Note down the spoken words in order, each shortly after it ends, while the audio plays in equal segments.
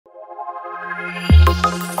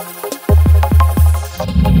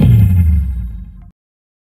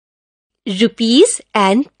Rupees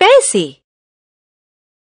and Paise.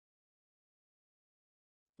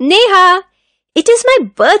 Neha, it is my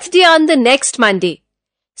birthday on the next Monday,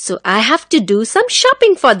 so I have to do some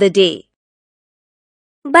shopping for the day.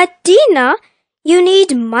 But Tina, you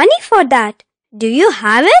need money for that. Do you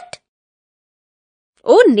have it?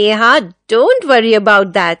 Oh Neha, don't worry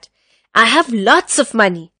about that. I have lots of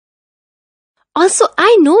money. Also,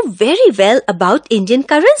 I know very well about Indian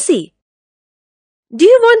currency. Do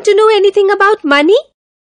you want to know anything about money?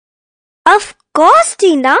 Of course,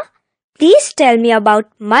 Tina. Please tell me about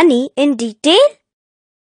money in detail.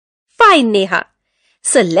 Fine, Neha.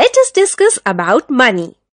 So let us discuss about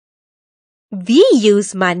money. We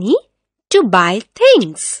use money to buy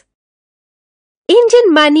things.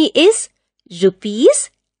 Indian money is rupees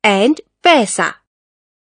and paisa.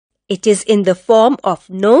 It is in the form of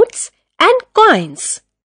notes and coins.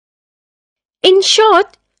 In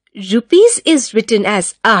short, rupees is written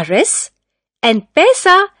as RS and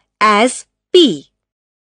paisa as P.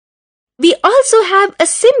 We also have a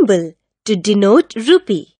symbol to denote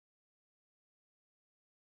rupee.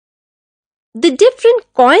 The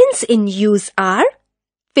different coins in use are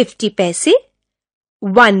 50 paise,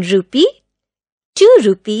 1 rupee, 2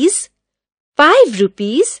 rupees, 5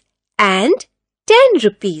 rupees and 10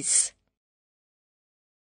 rupees.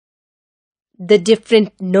 The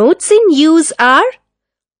different notes in use are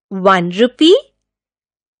 1 rupee,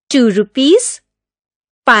 2 rupees,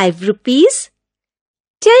 5 rupees,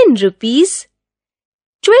 10 rupees,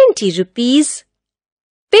 20 rupees,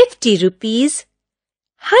 50 rupees,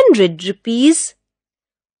 100 rupees,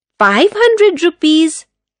 500 rupees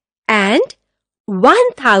and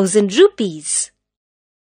 1000 rupees.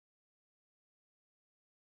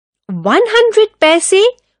 100 paise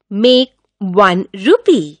make 1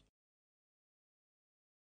 rupee.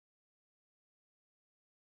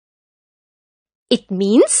 It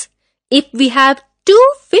means if we have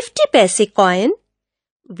two 50 paise coin,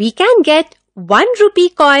 we can get 1 rupee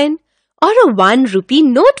coin or a 1 rupee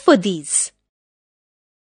note for these.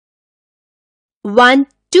 1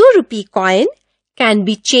 2 rupee coin can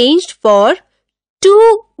be changed for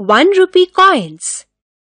 2 1 rupee coins.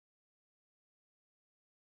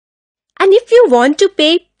 And if you want to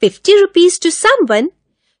pay 50 rupees to someone,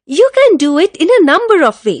 you can do it in a number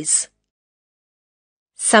of ways.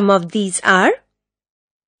 Some of these are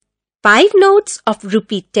 5 notes of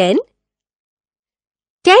rupee 10,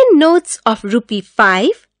 10 notes of rupee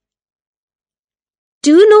 5,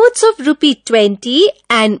 2 notes of rupee 20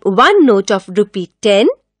 and 1 note of rupee 10,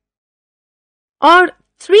 or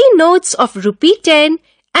 3 notes of rupee 10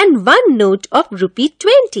 and 1 note of rupee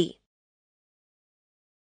 20.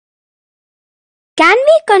 Can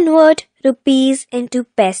we convert rupees into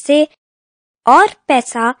paise or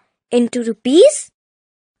paisa into rupees?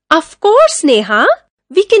 Of course, Neha.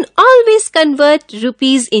 We can always convert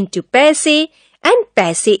rupees into paise and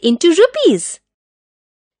paise into rupees.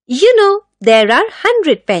 You know, there are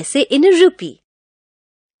 100 paise in a rupee.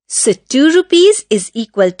 So 2 rupees is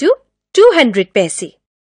equal to 200 paise.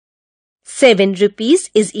 7 rupees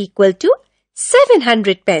is equal to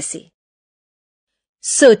 700 paise.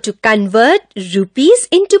 So to convert rupees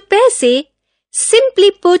into paise,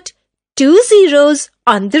 simply put 2 zeros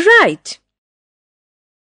on the right.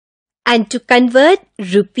 And to convert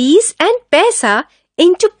rupees and paisa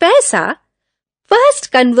into paisa,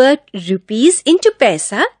 first convert rupees into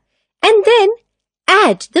paisa and then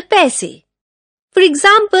add the paise. For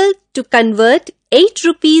example, to convert 8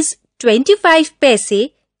 rupees 25 paise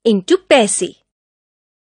into paise,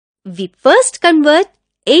 we first convert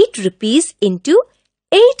 8 rupees into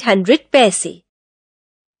 800 paise.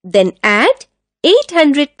 Then add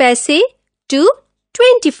 800 paise to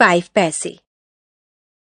 25 paise.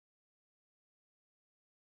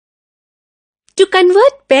 To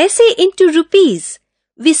convert paise into rupees,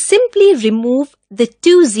 we simply remove the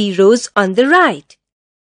 2 zeros on the right.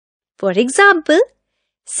 For example,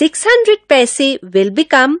 600 paise will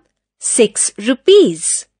become 6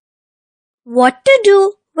 rupees. What to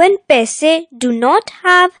do when paise do not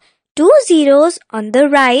have 2 zeros on the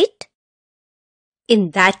right?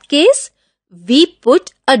 In that case, we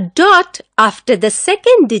put a dot after the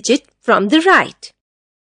second digit from the right.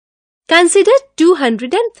 Consider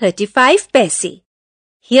 235 paise.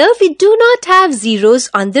 Here we do not have zeros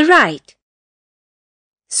on the right.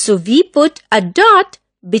 So we put a dot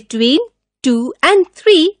between 2 and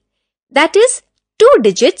 3, that is 2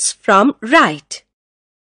 digits from right.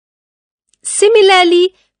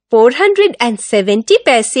 Similarly, 470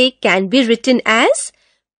 paise can be written as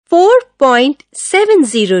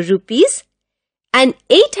 4.70 rupees and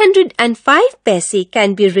 805 paise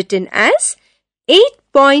can be written as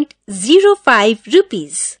 5.05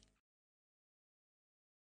 rupees.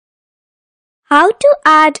 How to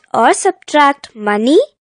add or subtract money?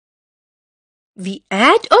 We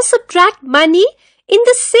add or subtract money in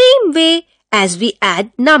the same way as we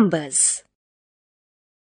add numbers.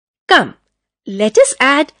 Come, let us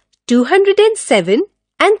add 207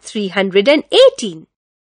 and 318.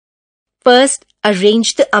 First,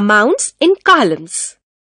 arrange the amounts in columns.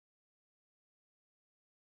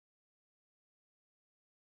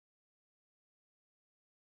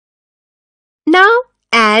 Now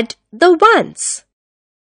add the ones.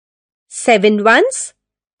 7 ones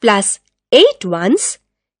plus 8 ones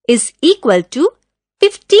is equal to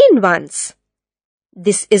 15 ones.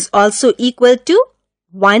 This is also equal to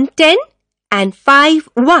 110 and 5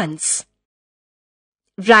 ones.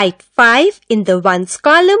 Write 5 in the ones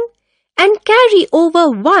column and carry over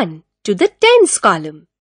 1 to the tens column.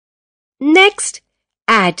 Next,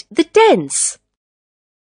 add the tens.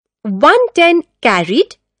 110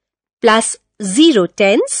 carried plus 0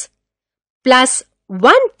 tens plus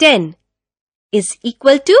 110 is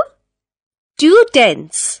equal to 2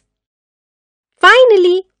 tens.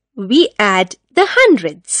 Finally, we add the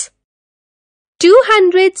hundreds. 2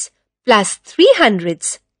 hundreds plus 3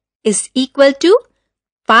 hundreds is equal to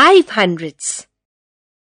 5 hundreds.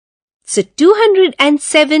 So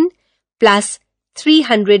 207 plus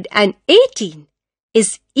 318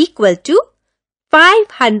 is equal to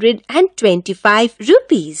 525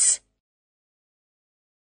 rupees.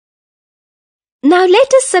 Now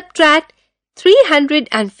let us subtract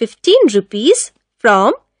 315 rupees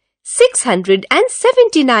from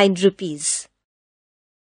 679 rupees.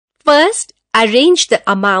 First, arrange the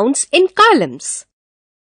amounts in columns.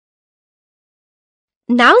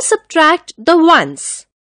 Now subtract the ones.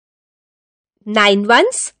 9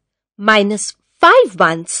 ones minus 5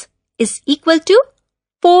 ones is equal to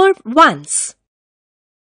 4 ones.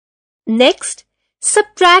 Next,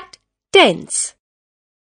 subtract tens.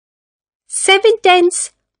 7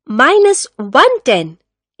 tens minus 1 ten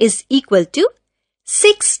is equal to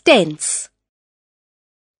 6 tens.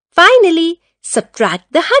 Finally,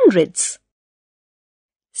 subtract the hundreds.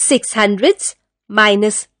 6 hundreds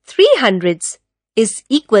minus 3 hundreds is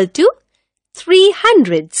equal to 3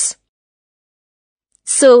 hundreds.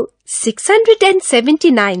 So,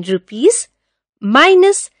 679 rupees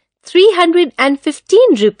minus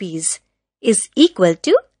 315 rupees is equal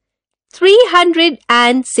to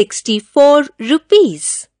 364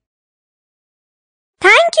 rupees.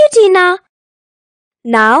 Thank you, Tina.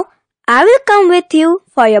 Now, I will come with you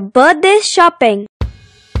for your birthday shopping.